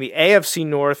be doing the AFC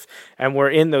North, and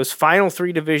we're in those final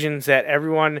 3 divisions that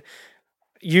everyone,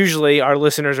 usually our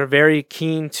listeners, are very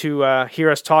keen to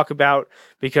hear us talk about,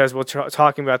 because we're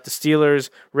talking about the Steelers,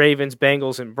 Ravens,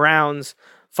 Bengals, and Browns,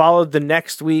 followed the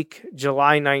next week,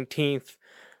 July 19th,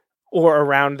 or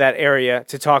around that area,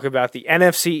 to talk about the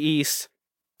NFC East,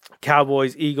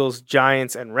 Cowboys, Eagles,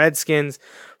 Giants, and Redskins,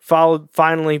 followed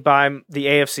finally by the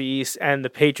AFC East and the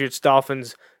Patriots,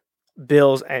 Dolphins,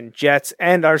 Bills, and Jets,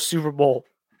 and our Super Bowl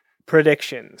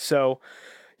prediction. So,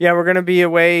 we're going to be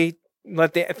away,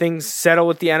 let the things settle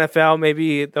with the NFL.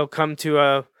 Maybe they'll come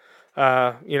to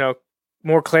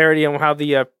more clarity on how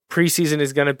the preseason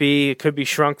is going to be. It could be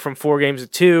shrunk from 4 games to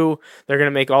 2. They're going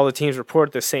to make all the teams report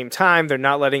at the same time. They're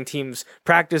not letting teams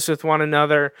practice with one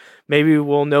another. Maybe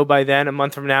we'll know by then, a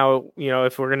month from now,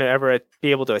 if we're going to ever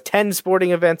be able to attend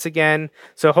sporting events again.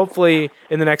 So hopefully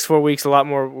in the next 4 weeks, a lot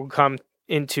more will come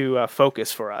into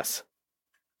focus for us.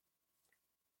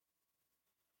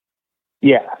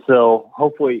 Yeah. So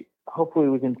hopefully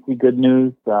we can see good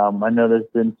news. I know there's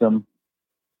been some,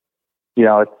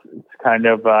 it's kind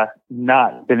of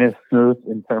not been as smooth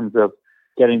in terms of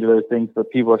getting to those things,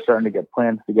 but people are starting to get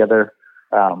plans together.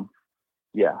 So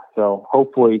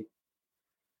hopefully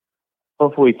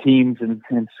teams and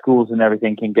schools and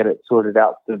everything can get it sorted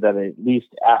out so that at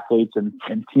least athletes and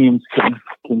teams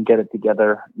can get it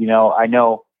together. I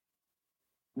know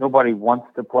nobody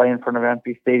wants to play in front of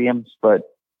empty stadiums, but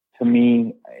to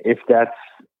me, if that's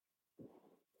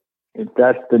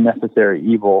the necessary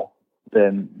evil,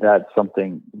 then that's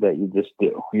something that you just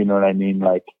do. You know what I mean?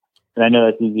 And I know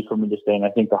that's easy for me to say, and I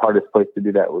think the hardest place to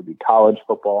do that would be college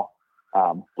football.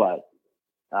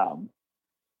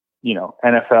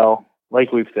 NFL,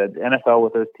 like we've said, the NFL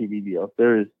with those TV deals,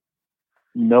 there is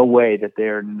no way that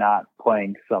they're not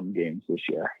playing some games this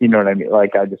year. You know what I mean?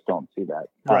 I just don't see that.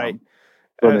 Right.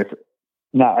 I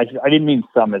didn't mean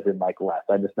some as in less.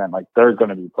 I just meant they're going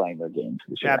to be playing their games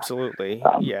this year. Absolutely.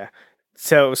 Yeah.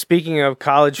 So speaking of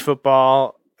college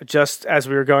football, just as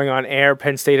we were going on air,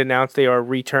 Penn State announced they are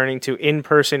returning to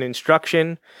in-person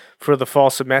instruction for the fall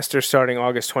semester starting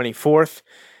August 24th.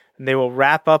 And they will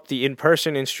wrap up the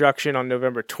in-person instruction on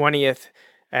November 20th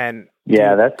and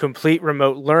that's complete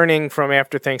remote learning from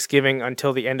after Thanksgiving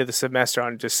until the end of the semester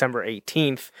on December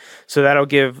 18th. So that'll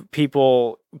give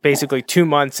people basically 2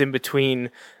 months in between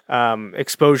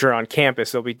exposure on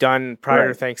campus. They'll be done prior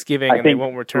to Thanksgiving, and they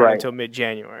won't return until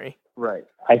mid-January. Right.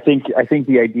 I think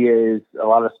the idea is a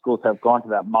lot of schools have gone to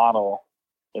that model,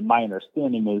 and my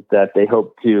understanding is that they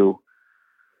hope to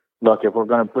look, if we're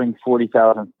going to bring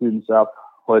 40,000 students up,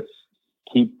 let's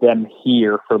keep them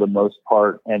here for the most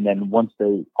part. And then once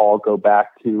they all go back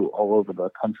to all over the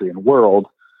country and world,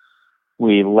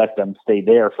 we let them stay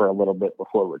there for a little bit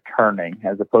before returning,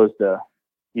 as opposed to,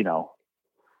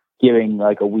 giving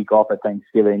a week off at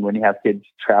Thanksgiving when you have kids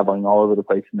traveling all over the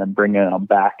place and then bringing them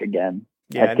back again.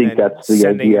 I think that's the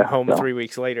sending idea. Him home 3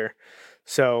 weeks later.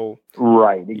 So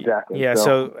right, exactly. Yeah,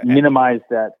 so minimize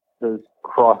those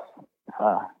cross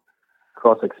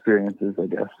experiences, I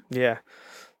guess. Yeah.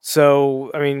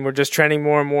 So, I mean, we're just trending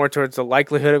more and more towards the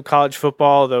likelihood of college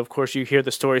football, though, of course, you hear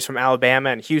the stories from Alabama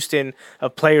and Houston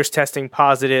of players testing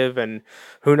positive, and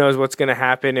who knows what's going to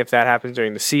happen if that happens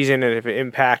during the season and if it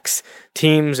impacts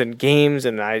teams and games.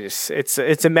 And it's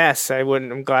a mess.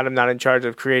 I'm glad I'm not in charge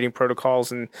of creating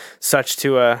protocols and such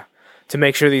to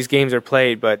make sure these games are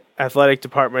played, but athletic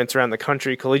departments around the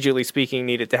country, collegiately speaking,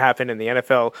 need it to happen. In the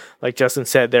NFL, like Justin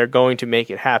said, they're going to make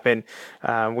it happen.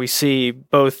 We see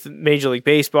both Major League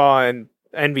Baseball and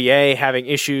NBA having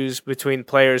issues between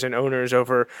players and owners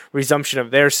over resumption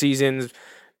of their seasons.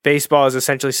 Baseball is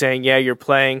essentially saying, yeah, you're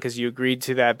playing because you agreed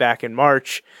to that back in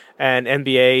March. And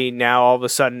NBA, now all of a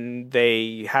sudden,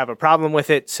 they have a problem with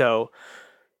it. So,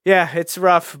 yeah, it's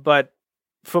rough, but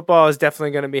football is definitely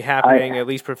going to be happening, at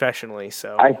least professionally.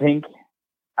 So I think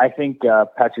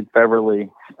Patrick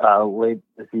Beverley late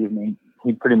this evening,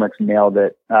 he pretty much nailed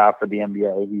it for the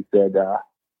NBA. He said,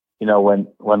 when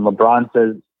LeBron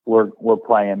says we're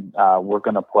playing, we're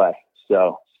going to play.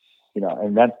 So,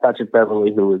 and that's Patrick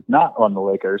Beverley, who is not on the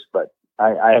Lakers, but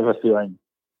I have a feeling,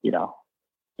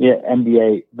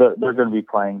 NBA, they're going to be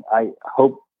playing. I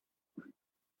hope,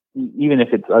 even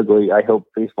if it's ugly, I hope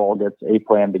baseball gets a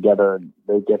plan together and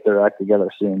they get their act together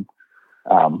soon.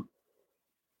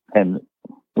 And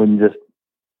we can just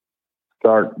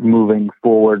start moving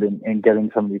forward and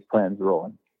getting some of these plans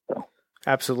rolling. So.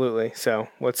 Absolutely. So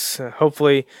let's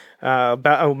hopefully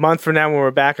about a month from now when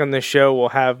we're back on this show, we'll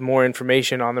have more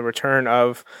information on the return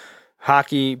of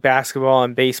hockey, basketball,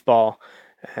 and baseball.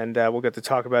 And we'll get to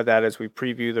talk about that as we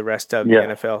preview the rest of the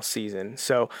NFL season.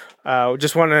 So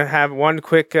just want to have one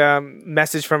quick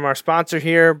message from our sponsor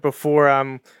here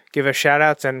before give us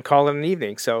shout-outs and call it an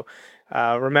evening. So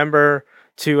remember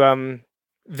to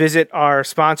visit our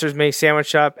sponsors, May's Sandwich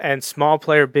Shop and Small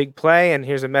Player Big Play. And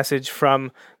here's a message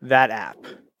from that app.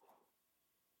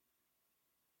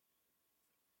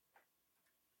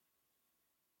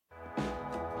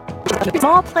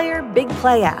 Small Player Big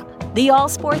Play app, the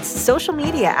all-sports social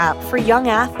media app for young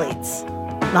athletes.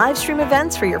 Live stream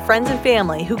events for your friends and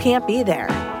family who can't be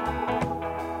there.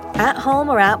 At home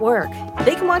or at work,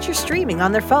 they can watch your streaming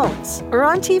on their phones or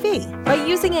on TV by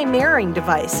using a mirroring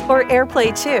device or AirPlay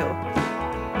 2.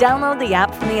 Download the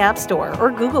app from the App Store or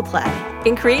Google Play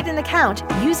and create an account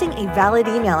using a valid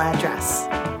email address.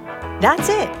 That's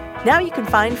it. Now you can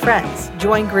find friends,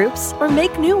 join groups, or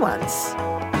make new ones.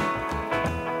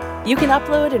 You can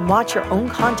upload and watch your own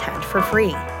content for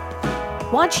free.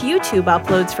 Watch YouTube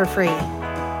uploads for free.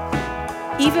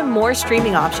 Even more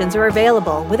streaming options are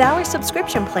available with our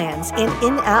subscription plans and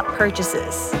in-app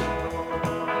purchases.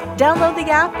 Download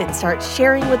the app and start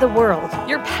sharing with the world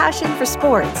your passion for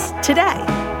sports today.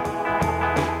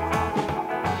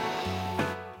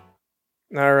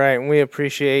 All right, and we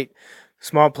appreciate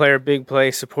Small Player Big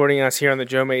Play supporting us here on the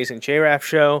Joe Mays and J-Raff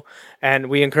Show, and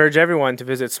we encourage everyone to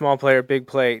visit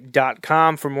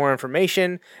smallplayerbigplay.com for more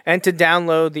information and to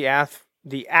download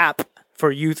the app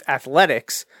for youth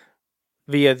athletics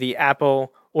via the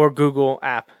Apple or Google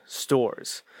app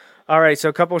stores. All right, so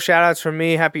a couple shout-outs from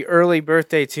me. Happy early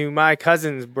birthday to my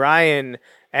cousins Brian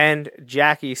and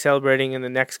Jackie, celebrating in the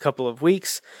next couple of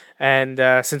weeks. And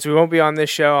since we won't be on this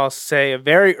show, I'll say a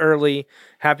very early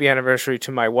happy anniversary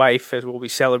to my wife, as we'll be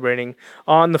celebrating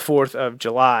on the 4th of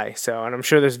July. So, and I'm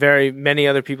sure there's very many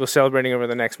other people celebrating over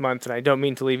the next month, and I don't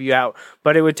mean to leave you out,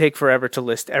 but it would take forever to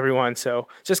list everyone. So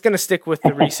just going to stick with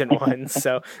the recent ones.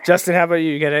 So Justin, how about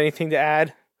you? You got anything to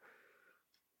add?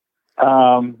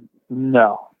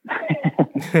 No.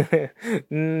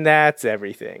 That's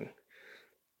everything.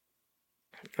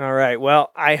 All right.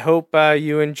 Well, I hope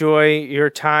you enjoy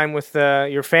your time with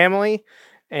your family,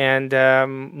 and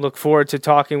look forward to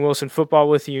talking Wilson football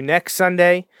with you next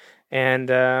Sunday and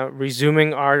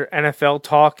resuming our NFL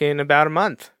talk in about a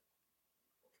month.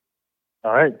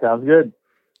 All right. Sounds good.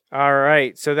 All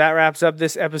right. So that wraps up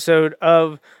this episode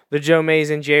of the Joe Mays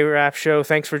and J-Raff Show.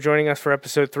 Thanks for joining us for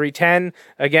episode 310.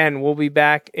 Again, we'll be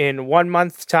back in 1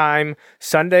 month's time,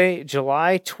 Sunday,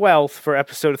 July 12th, for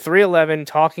episode 311,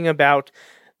 talking about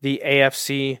the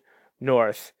AFC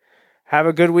North. Have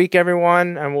a good week,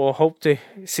 everyone, and we'll hope to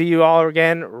see you all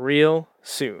again real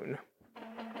soon.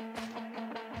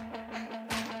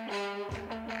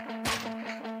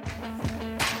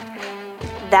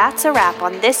 That's a wrap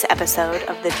on this episode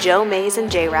of the Joe Mays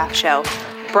and J-Raff Show,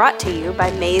 brought to you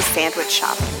by May's Sandwich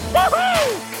Shop.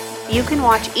 Woo-hoo! You can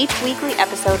watch each weekly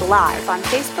episode live on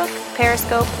Facebook,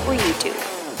 Periscope, or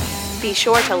YouTube. Be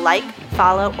sure to like,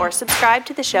 follow, or subscribe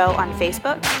to the show on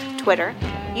Facebook, Twitter,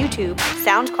 YouTube,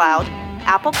 SoundCloud,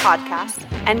 Apple Podcasts,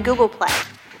 and Google Play.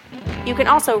 You can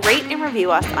also rate and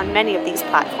review us on many of these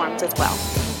platforms as well.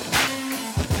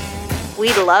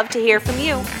 We'd love to hear from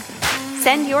you.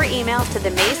 Send your emails to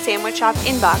the Mays Sandwich Shop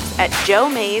inbox at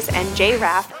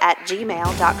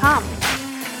joemaysandjraff@gmail.com.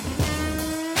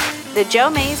 The Joe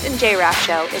Mays and J-Raff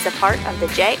Show is a part of the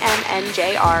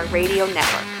JMNJR Radio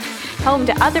Network, home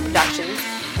to other productions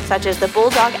such as the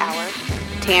Bulldog Hour,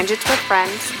 Tangents with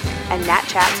Friends, and Nat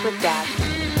Chats with Dad.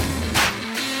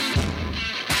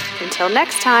 Until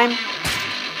next time.